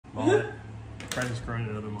mullet. Brennan's growing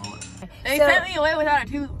another mullet. They sent me away without a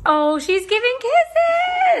tooth. Oh, she's giving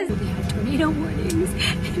kisses! We had tornado warnings.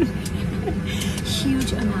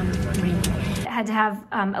 Huge amount of rain. Had to have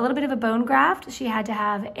a little bit of a bone graft. She had to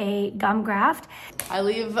have a gum graft. I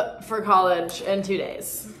leave for college in 2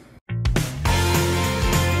 days.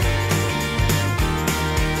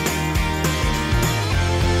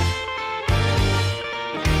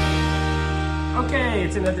 Okay,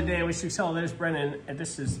 it's another day. We should tell this Brennan, and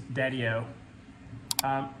this is Daddy-O.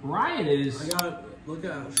 Ryan is. I got look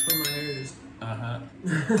at how my hair is.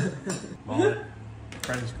 Mullet.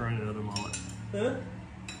 Brennan's growing another mullet. Huh?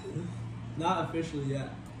 Not officially yet.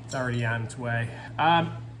 It's already on its way.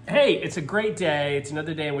 Hey, it's a great day. It's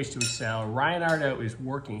another day in which to excel. Ryan Ardo is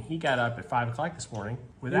working. He got up at 5 o'clock this morning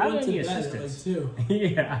without any assistance.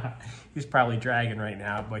 Yeah, he's probably dragging right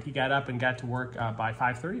now, but he got up and got to work by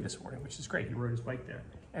 5:30 this morning, which is great. He rode his bike there.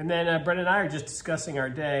 And then Brennan and I are just discussing our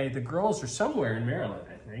day. The girls are somewhere in Maryland,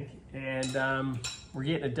 I think, and we're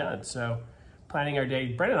getting it done. So planning our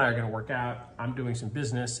day. Brennan and I are going to work out. I'm doing some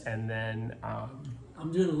business, and then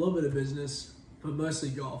I'm doing a little bit of business, but mostly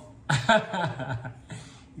golf.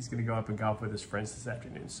 He's going to go up and golf with his friends this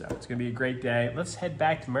afternoon. So it's going to be a great day. Let's head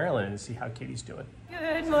back to Maryland and see how Katie's doing.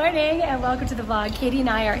 Good morning and welcome to the vlog. Katie and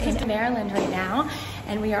I are in Maryland right now,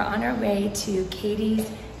 and we are on our way to Katie's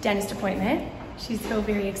dentist appointment. She's so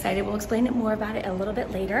very excited. We'll explain it more about it a little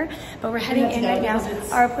bit later, but we're heading in right now.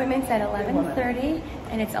 Our appointment's at 11:30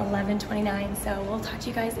 and it's 11:29. So we'll talk to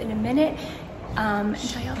you guys in a minute and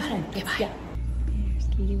tell you all about it. Okay, bye. Yeah. There's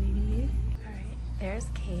Katie, baby. All right, there's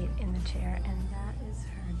Kate in the chair, and that is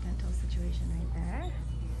her dental situation right there.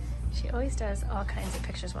 She always does all kinds of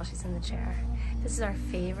pictures while she's in the chair. This is our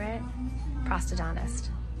favorite prostodontist,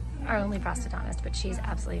 our only prostodontist, but she's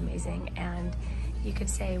absolutely amazing. And you could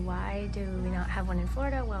say, why do we not have one in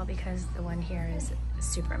Florida? Well, because the one here is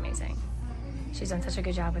super amazing. She's done such a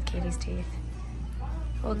good job with Katie's teeth.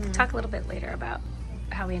 We'll talk a little bit later about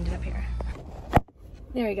how we ended up here.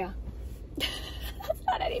 There we go. That's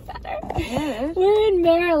not any better. Yeah. We're in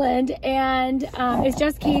Maryland, and it's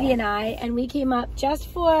just Katie and I, and we came up just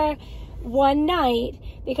for one night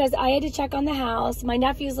because I had to check on the house. My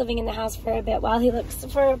nephew's living in the house for a bit while he looks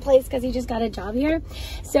for a place because he just got a job here.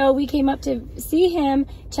 So we came up to see him,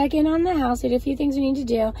 check in on the house. We had a few things we need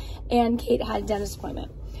to do, and Kate had a dentist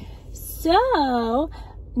appointment. So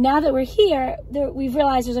now that we're here, we've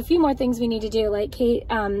realized there's a few more things we need to do. Like Kate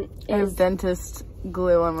I have dentist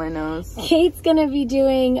glue on my nose. Kate's gonna be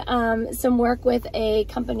doing some work with a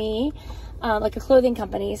company, like a clothing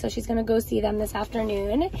company, so she's gonna go see them this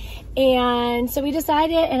afternoon. And so we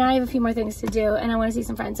decided, and I have a few more things to do, and I want to see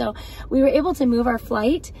some friends. So we were able to move our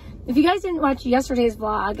flight. If you guys didn't watch yesterday's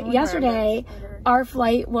vlog, yesterday our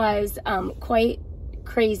flight was quite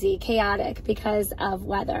crazy, chaotic because of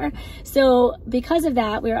weather. So because of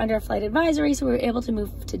that, we were under a flight advisory, so we were able to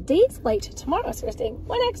move today's flight to tomorrow. So we're staying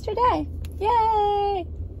one extra day. Yay!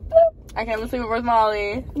 Boop. I can't sleep with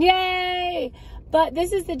Molly. Yay! But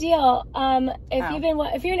this is the deal.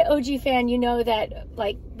 If you're an OG fan, you know that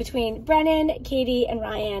like between Brennan, Katie, and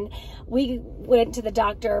Ryan, we went to the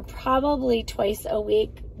doctor probably twice a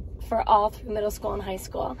week for all through middle school and high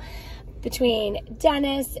school. Between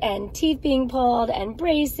dentists and teeth being pulled and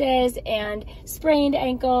braces and sprained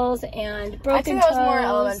ankles and broken toes. I think that was more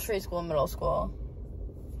elementary school and middle school.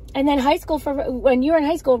 And then high school, for when you were in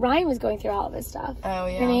high school, Ryan was going through all of his stuff. Oh,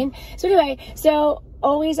 yeah. You know what I mean? So anyway, so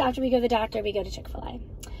always after we go to the doctor, we go to Chick-fil-A.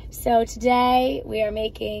 So today we are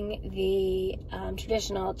making the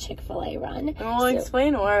traditional Chick-fil-A run. And we'll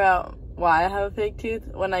explain more about why I have a fake tooth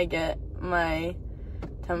when I get my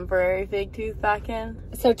temporary fake tooth back in.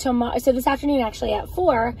 So this afternoon, actually at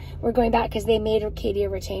 4, we're going back because they made Katie a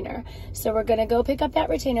retainer. So we're gonna go pick up that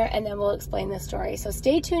retainer and then we'll explain the story. So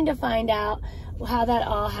stay tuned to find out how that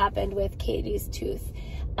all happened with Katie's tooth.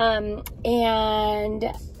 And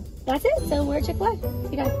that's it. So we're at Chick-fil-A.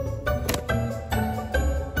 You guys.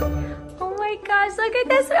 Oh my gosh, look at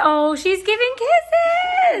this. Oh, she's giving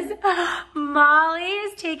kisses. Molly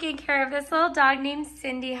is taking care of this little dog named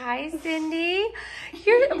Cindy. Hi, Cindy.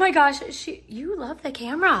 Oh my gosh, you love the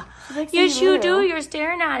camera. Yes, you do. You're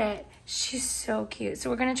staring at it. She's so cute. So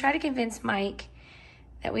we're going to try to convince Mike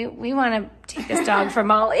that we want to take this dog for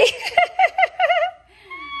Molly.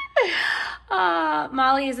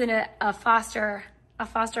 Molly is in a foster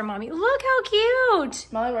mommy. Look how cute.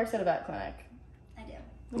 Molly works at a vet clinic. I do.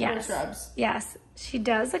 Yes. Shrubs. Yes, she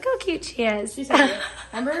does. Look how cute she is. She's so cute.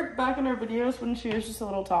 Remember back in her videos when she was just a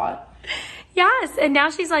little tot? Yes, and now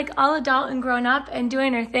she's like all adult and grown up and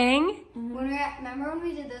doing her thing. Remember when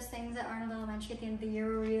we did those things at Arnold Elementary at the end of the year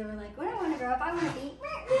where we were like, when I want to grow up, I want to be.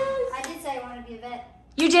 I did say I want to be a vet.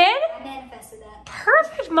 You did? I manifested that.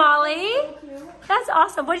 Perfect, Molly. Thank you. That's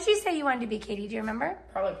awesome. What did you say you wanted to be, Katie? Do you remember?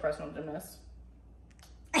 Probably professional gymnast.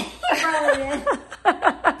 Probably did.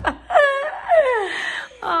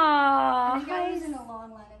 Aww. You guys was in a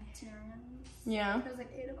long line of veterinarians. Yeah. There was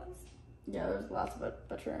like 8 of us. Yeah, there's lots of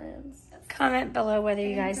veterinarians. Comment below whether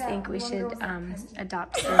you guys think we should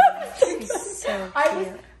adopt Susan. She's so cute. I was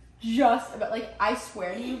just about, like, I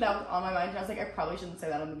swear to you, that was on my mind. And I was like, I probably shouldn't say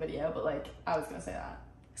that on the video, but, like, I was going to say that.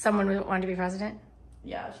 Someone wanted to be president?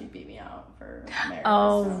 Yeah, she beat me out for marriage.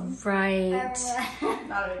 Oh, so. right.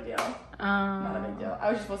 Not a big deal. Not a big deal.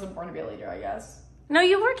 I just wasn't born to be a leader, I guess. No,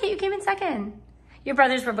 you were, Kate. You came in second. Your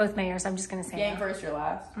brothers were both mayors. I'm just going to say Game that. first, your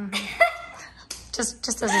last.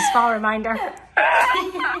 Just as a small reminder.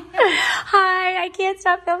 Hi, I can't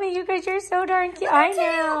stop filming you because you're so darn cute. I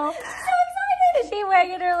know. She's so excited. Is she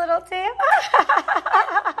wagging her little tail?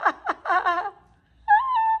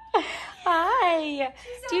 Hi.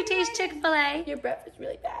 Do you taste Chick-fil-A? Your breath is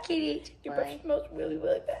really bad. Katie, Your breath smells really,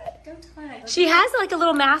 really bad. Don't tell her. she has like a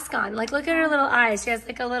little mask on. Like, look at her little eyes. She has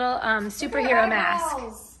like a little superhero mask.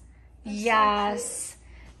 Yes.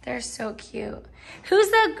 They're so cute. Who's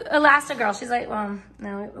the Elastigirl? She's like, well,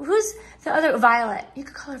 no. Who's the other? Violet. You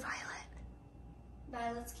could call her Violet.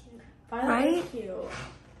 Violet's cute. Violet Right? is cute.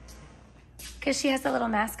 Because she has a little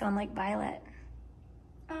mask on like Violet.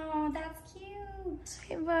 Oh, that's cute.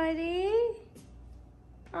 Hey, buddy.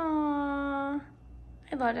 Aww.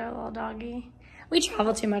 I love our little doggy. We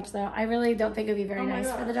travel too much, though. I really don't think it would be very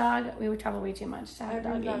nice for the dog. We would travel way too much to have a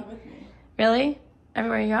doggy. Dog with me. Really?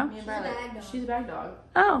 Everywhere you go? Me and Violet. She's a bag dog.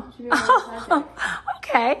 Oh. She'd be my sidekick.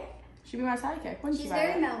 Okay. She'd be my sidekick, wouldn't She's you,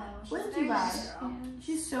 very Violet? mellow. She's Wouldn't very you, nice Violet? girl.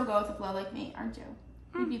 She's so go with the flow like me, aren't you?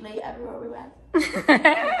 We'd be late everywhere we went.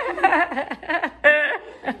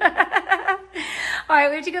 All right,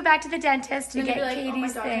 we have to go back to the dentist to Then get you'd be like, oh my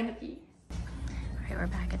Katie's God, I thing. had to pee. All right, we're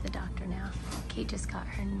back at the doctor now. Kate just got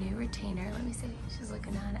her new retainer. Let me see. She's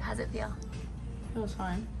looking at it. How's it feel? It was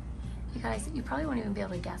fine. You guys, you probably won't even be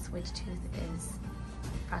able to guess which tooth is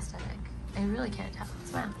prosthetic. I really can't tell.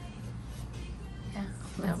 Smile. Yeah.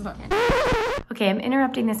 No, can't. Okay, I'm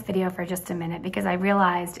interrupting this video for just a minute because I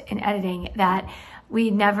realized in editing that we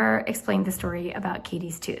never explained the story about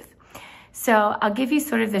Katie's tooth. So I'll give you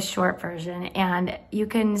sort of the short version, and you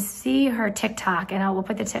can see her TikTok, and we'll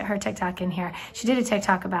put her TikTok in here. She did a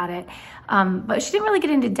TikTok about it, but she didn't really get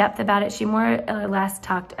into depth about it. She more or less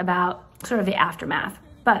talked about sort of the aftermath,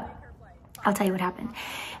 but I'll tell you what happened.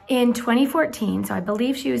 In 2014, so I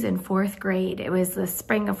believe she was in 4th grade. It was the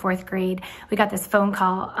spring of 4th grade. We got this phone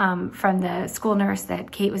call from the school nurse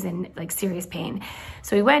that Kate was in like serious pain.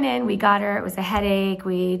 So we went in, we got her, it was a headache.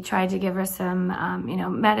 We tried to give her some,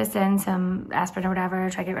 medicine, some aspirin or whatever,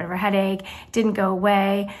 try to get rid of her headache. It didn't go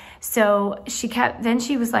away. So then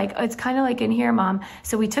she was like, oh, it's kind of like in here, Mom.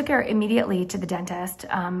 So we took her immediately to the dentist,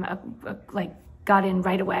 got in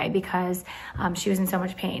right away because she was in so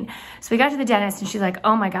much pain. So we got to the dentist and she's like,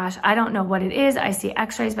 oh my gosh, I don't know what it is. I see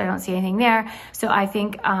x-rays, but I don't see anything there. So I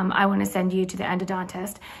think I want to send you to the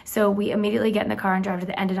endodontist. So we immediately get in the car and drive to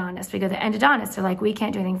the endodontist. We go to the endodontist. They're like, we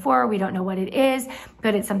can't do anything for her. We don't know what it is,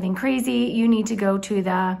 but it's something crazy. You need to go to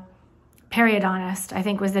the periodontist, I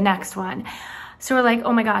think was the next one. So we're like,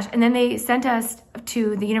 oh my gosh. And then they sent us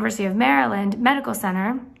to the University of Maryland Medical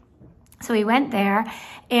Center. So we went there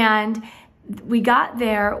and we got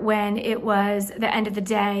there when it was the end of the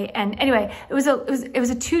day. And anyway, it was a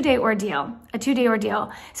 2-day ordeal,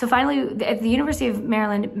 So finally at the University of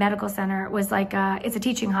Maryland Medical Center was like, it's a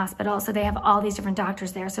teaching hospital. So they have all these different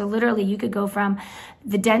doctors there. So literally you could go from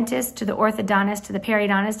the dentist to the orthodontist, to the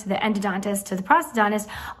periodontist, to the endodontist, to the prosthodontist,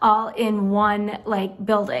 all in one like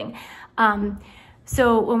building.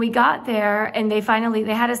 So when we got there and they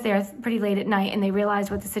had us there pretty late at night and they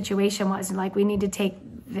realized what the situation was and like, we need to take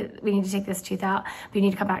this tooth out. We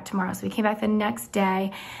need to come back tomorrow. So we came back the next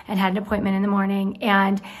day and had an appointment in the morning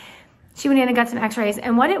and she went in and got some x-rays.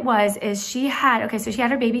 And what it was is she had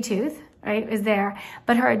her baby tooth, right? It was there,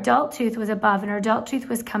 but her adult tooth was above and her adult tooth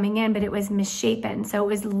was coming in, but it was misshapen. So it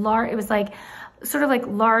was large. It was like sort of like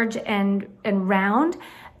large and round.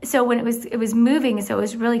 So when it was moving, so it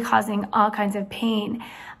was really causing all kinds of pain.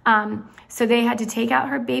 So they had to take out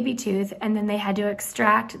her baby tooth and then they had to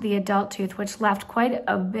extract the adult tooth, which left quite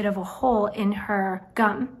a bit of a hole in her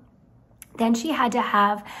gum. Then she had to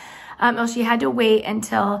have, she had to wait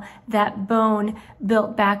until that bone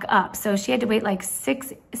built back up. So she had to wait like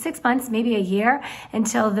six months, maybe a year,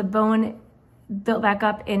 until the bone built back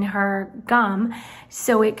up in her gum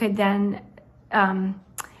so it could then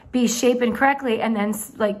be shapen correctly and then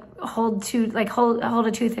like hold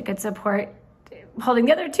a tooth that could support holding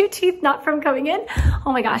the other 2 teeth not from coming in.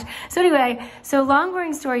 Oh my gosh. So anyway, so long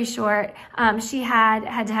boring story short, she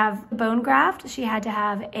had to have bone graft. She had to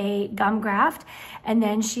have a gum graft. And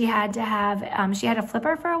then she had to have, she had a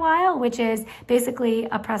flipper for a while, which is basically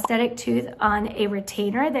a prosthetic tooth on a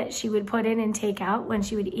retainer that she would put in and take out when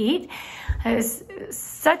she would eat. It was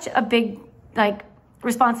such a big, like,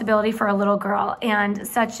 responsibility for a little girl, and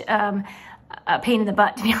such a pain in the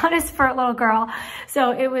butt, to be honest, for a little girl.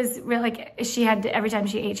 So it was really like she had to, every time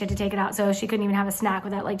she ate, she had to take it out. So she couldn't even have a snack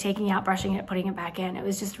without like taking it out, brushing it, putting it back in. It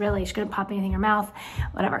was just really, she couldn't pop anything in her mouth,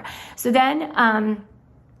 whatever. So then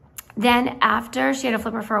after, she had a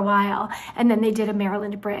flipper for a while, and then they did a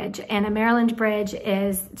Maryland bridge. And a Maryland bridge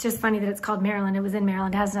is, it's just funny that it's called Maryland. It was in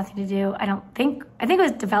Maryland. It has nothing to do, I think it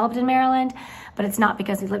was developed in Maryland, but it's not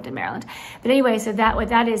because we lived in Maryland. But anyway, so what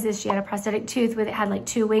that is she had a prosthetic tooth with, it had like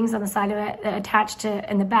 2 wings on the side of it that attached to,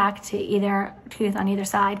 in the back to either tooth on either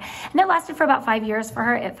side. And it lasted for about 5 years for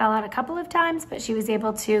her. It fell out a couple of times, but she was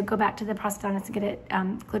able to go back to the prosthodontist and get it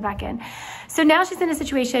glued back in. So now she's in a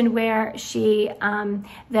situation where she,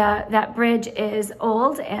 that bridge is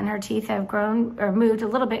old and her teeth have grown or moved a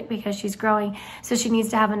little bit because she's growing. So she needs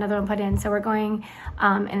to have another one put in. So we're going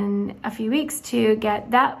in a few weeks to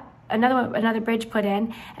get that another bridge put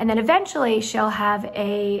in, and then eventually she'll have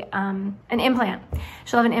an implant.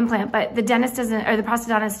 She'll have an implant, but the dentist doesn't, or the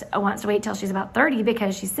prosthodontist wants to wait till she's about 30,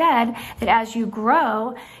 because she said that as you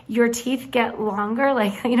grow, your teeth get longer,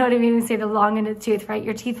 like, you know what I mean? We say the long end of the tooth, right?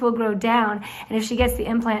 Your teeth will grow down, and if she gets the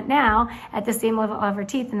implant now at the same level of her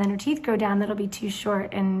teeth, and then her teeth grow down, that'll be too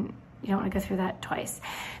short, and you don't want to go through that twice.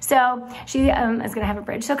 So she is going to have a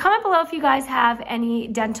bridge. So comment below if you guys have any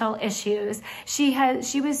dental issues. She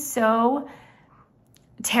was so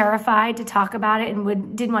terrified to talk about it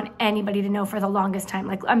and didn't want anybody to know for the longest time.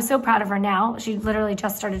 Like, I'm so proud of her now. She literally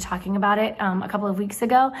just started talking about it a couple of weeks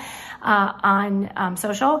ago on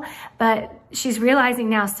social, but she's realizing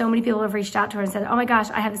now so many people have reached out to her and said, oh my gosh,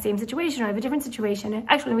 I have the same situation, or I have a different situation. And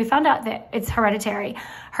actually, we found out that it's hereditary.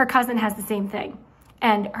 Her cousin has the same thing,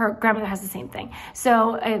 and her grandmother has the same thing.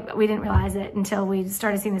 So we didn't realize it until we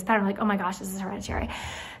started seeing this pattern, like, oh my gosh, this is hereditary.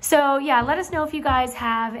 So yeah, let us know if you guys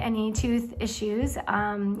have any tooth issues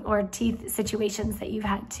or teeth situations that you've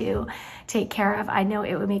had to take care of. I know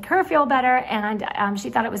it would make her feel better, and she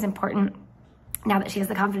thought it was important, now that she has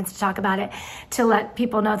the confidence to talk about it, to let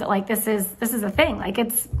people know that, like, this is a thing. Like,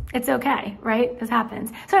 it's okay, right? This happens.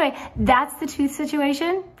 So anyway, that's the tooth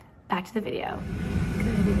situation. Back to the video.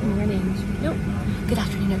 Good morning. Nope. Good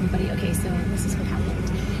afternoon, everybody. Okay, so this is what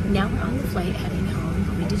happened. Now we're on the flight heading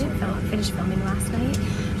home. We didn't finish filming last night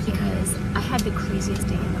because I had the craziest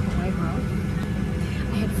day in the whole wide world.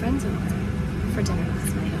 I had friends over for dinner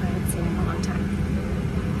last night who I hadn't seen in a long time.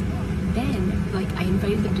 Then, like, I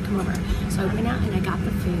invited them to come over. So I went out and I got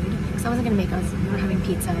the food, because I wasn't going to make us, we were having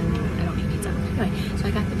pizza, and I don't make pizza. Anyway, so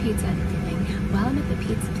I got the pizza and everything. While I'm at the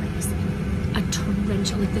pizza place, a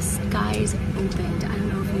torrential, like, the skies opened. I don't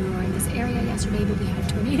know if you were in this area yesterday, but we had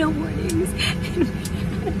tornado warnings and we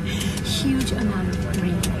had a huge amount of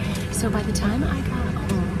rain. So by the time I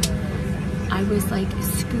got home, I was like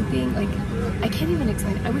scooping, like, I can't even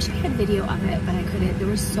explain it. I wish I had video of it, but I couldn't. There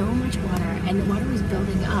was so much water, and the water was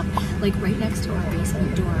building up, like, right next to our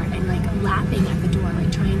basement door, and like lapping at the door,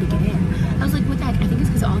 like trying to get in. I was like, what the heck? I think it's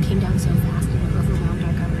because it all came down so fast and it overwhelmed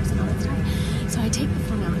our gutters and all that stuff. So I take the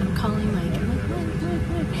phone out and I'm calling Mike. I'm like,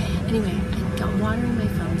 what? Anyway, I got water in my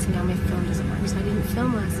phone, so now my phone doesn't work. So I didn't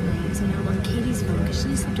film last night. So now I'm on Katie's phone because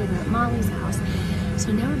she slept over at Molly's house.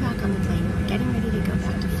 So now we're back on the plane. We're getting ready to go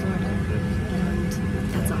back to Florida. And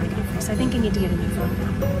that's all I got for us. I think I need to get a new phone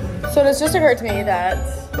now. So it just occurred to me that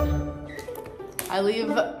I leave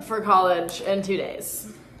for college in 2 days.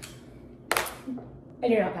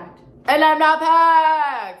 And you're not packed. And I'm not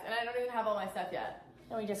packed! And I don't even have all my stuff yet.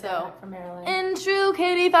 And we just got back from Maryland. In true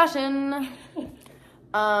Katie fashion,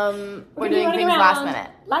 we're doing things last minute.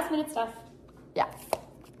 Last minute stuff. Yeah.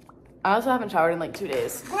 I also haven't showered in like 2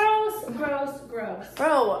 days. Gross, gross, gross.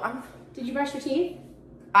 Bro, Did you brush your teeth?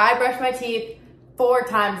 I brush my teeth 4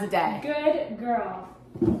 times a day. Good girl.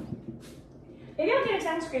 Maybe I'll get a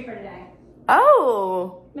tongue scraper today.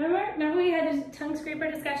 Oh. Remember we had a tongue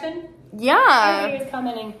scraper discussion? Yeah. Everybody was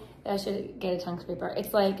commenting that I should get a tongue scraper.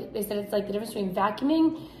 It's like, they said it's like the difference between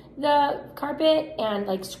vacuuming the carpet and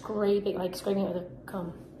like scraping it with a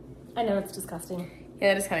comb. I know it's disgusting.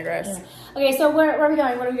 Yeah, it is kind of gross. Yeah. Okay, so where are we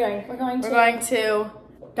going? What are we going? We're going to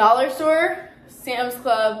Dollar Store, Sam's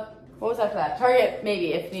Club. What was after that? Target,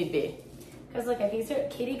 maybe, if need be. Because look, if these are,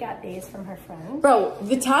 Katie got these from her friends. Bro,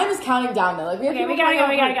 the time is counting down though. Like we have we gotta go.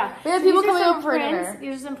 We have people coming over for dinner.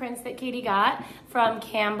 These are some prints that Katie got from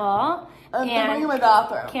Campbell. They're going in my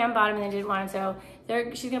bathroom. Cam bought them and they didn't want them,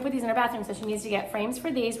 so she's gonna put these in her bathroom. So she needs to get frames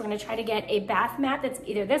for these. We're gonna try to get a bath mat that's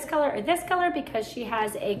either this color or this color because she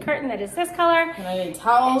has a curtain that is this color. And I need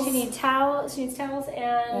towels. And she needs towels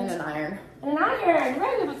and an iron. And an iron.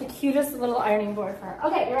 Right, we have the cutest little ironing board for her.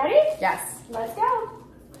 Okay, you ready? Yes. Let's go.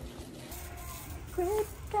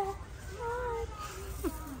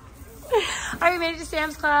 Alright, we made it to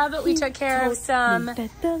Sam's Club. We took care of some,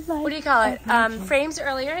 what do you call it? Frames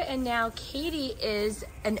earlier, and now Katie is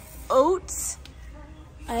an oats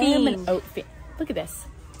fiend. I am an oat fiend. Look at this.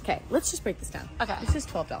 Okay, let's just break this down. Okay. This is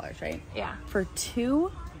 $12, right? Yeah. For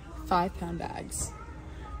 2 5-pound bags,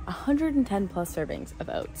 110 plus servings of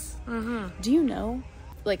oats. Mm-hmm. Do you know,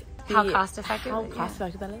 like, how cost effective? How cost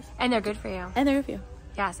effective that is? And they're good for you. And they're good for you.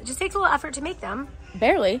 Yes, it just takes a little effort to make them.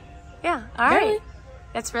 Barely. Yeah. All right. Barely.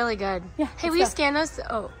 That's really good. Yeah. Hey, will you scan those?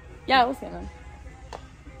 Oh. Yeah, we'll scan them.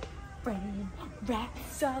 Brennan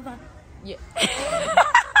Ryan. Yeah.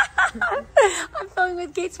 I'm filming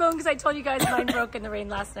with Kate's phone because I told you guys mine broke in the rain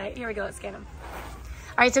last night. Here we go. Let's scan them.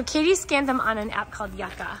 All right. So Katie scanned them on an app called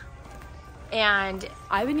Yucca, and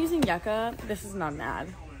I've been using Yucca. This is not an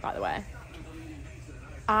ad, by the way.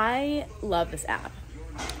 I love this app.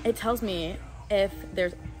 It tells me if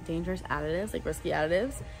there's dangerous additives, like risky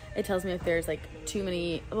additives. It tells me if there's like too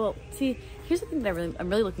many. Well, see, here's the thing that I'm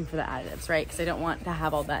really looking for the additives, right? Because I don't want to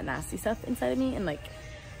have all that nasty stuff inside of me. And like,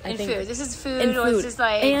 I think food. This is food, or it's just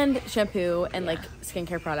like and shampoo and like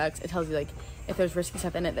skincare products. It tells you like if there's risky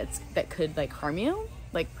stuff in it that could like harm you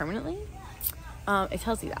like permanently. It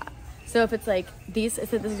tells you that. So if it's like these, it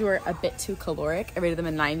said these were a bit too caloric. I rated them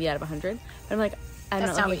a 90 out of 100. But I'm like, I'm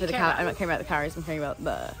not looking for the I'm not caring about the calories. I'm caring about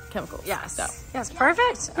the chemicals. Yes. So yes,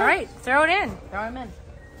 perfect. All right, throw it in. Throw them in.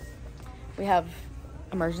 We have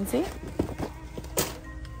emergency,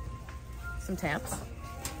 some tamps.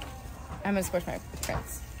 I'm gonna squish my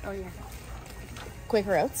prints. Oh yeah.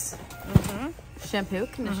 Quaker Oats, shampoo,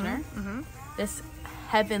 conditioner. This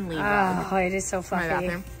heavenly rug. Oh, it is so fluffy. My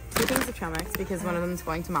bathroom. 2 things of Chomex because one of them is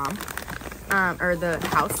going to mom, or the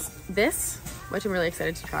house. This, which I'm really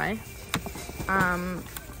excited to try.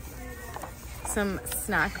 Some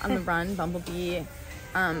snack on the run, Bumblebee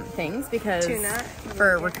things because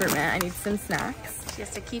for recruitment I need some snacks.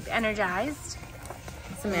 Just to keep energized.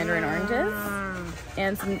 Some mandarin oranges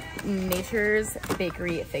and some Nature's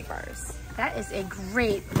Bakery fig bars. That is a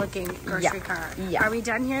great looking grocery cart. Yeah. Are we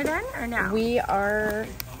done here then or no? We are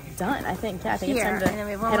done, I think. Yeah, I think it's time to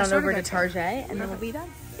head on over to Target and then we'll be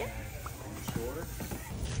done. Yeah.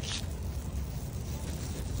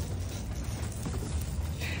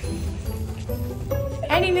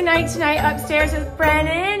 Ending the night tonight upstairs with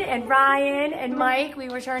Brennan and Ryan and Mike. We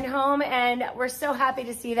returned home and we're so happy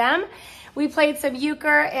to see them. We played some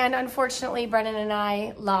euchre and unfortunately Brennan and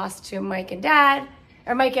I lost to Mike and Dad.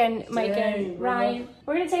 Or Mike and Ryan.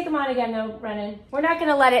 We're gonna take them on again though, Brennan. We're not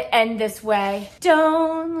gonna let it end this way.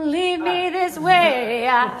 Don't leave me this way.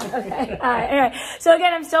 Yeah. Okay. All right. So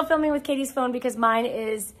again, I'm still filming with Katie's phone because mine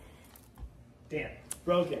is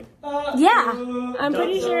broken. Yeah, I'm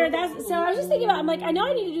pretty sure that's. So I was just thinking about. I'm like, I know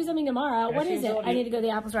I need to do something tomorrow. What is it? I need to go to the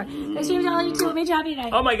Apple store. Thanks for telling you too. What made you happy today?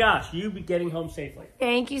 Oh my gosh, you be getting home safely.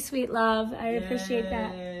 Thank you, sweet love. I appreciate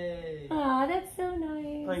that. Oh, that's so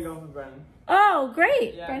nice. Playing golf with Brennan. Oh,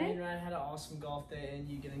 great, Yeah, Brennan. me and Ryan had an awesome golf day and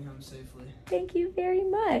you getting home safely. Thank you very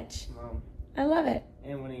much. Mom. I love it.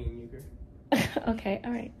 And winning in euchre. Okay,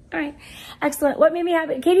 all right. Excellent. What made me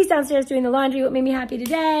happy? Katie's downstairs doing the laundry. What made me happy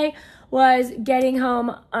today was getting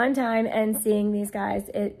home on time and seeing these guys.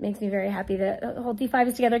 It makes me very happy that the whole D5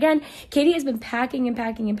 is together again. Katie has been packing and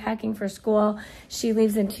packing and packing for school. She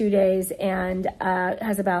leaves in 2 days and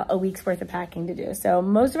has about a week's worth of packing to do. So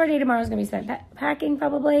most of our day tomorrow is going to be spent packing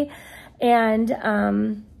probably and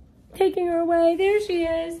taking her away. There she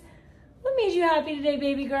is. What made you happy today,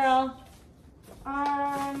 baby girl?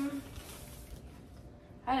 I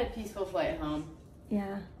had a peaceful flight home.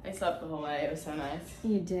 Yeah. I slept the whole way. It was so nice.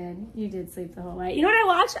 You did. You did sleep the whole way. You know what I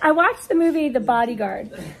watched? I watched the movie The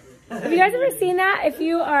Bodyguard. Have you guys ever seen that? If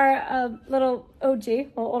you are a little OG, a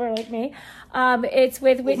little older like me, it's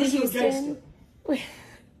with Whitney Houston. Do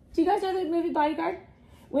you guys know the movie Bodyguard?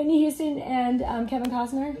 Whitney Houston and Kevin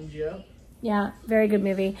Costner? And Joe? Yeah, very good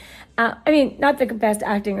movie. I mean, not the best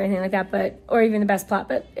acting or anything like that, but or even the best plot,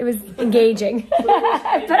 but it was engaging. But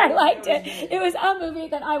I liked it. It was a movie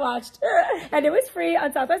that I watched, and it was free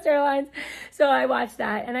on Southwest Airlines, so I watched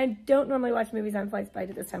that. And I don't normally watch movies on flights, but I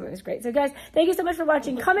did this time. It was great. So guys, thank you so much for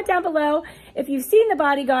watching. Comment down below if you've seen The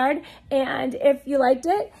Bodyguard and if you liked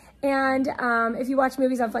it. And if you watch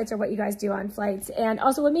movies on flights or what you guys do on flights. And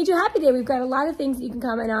also what made you happy today. We've got a lot of things that you can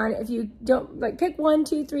comment on. If you don't, like, pick 1,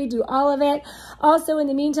 2, 3, do all of it. Also, in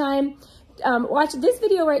the meantime, watch this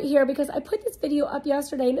video right here because I put this video up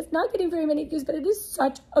yesterday and it's not getting very many views, but it is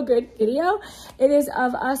such a good video. It is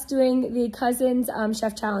of us doing the Cousins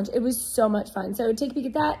Chef Challenge. It was so much fun. So take a peek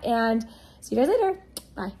at that and see you guys later.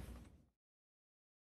 Bye.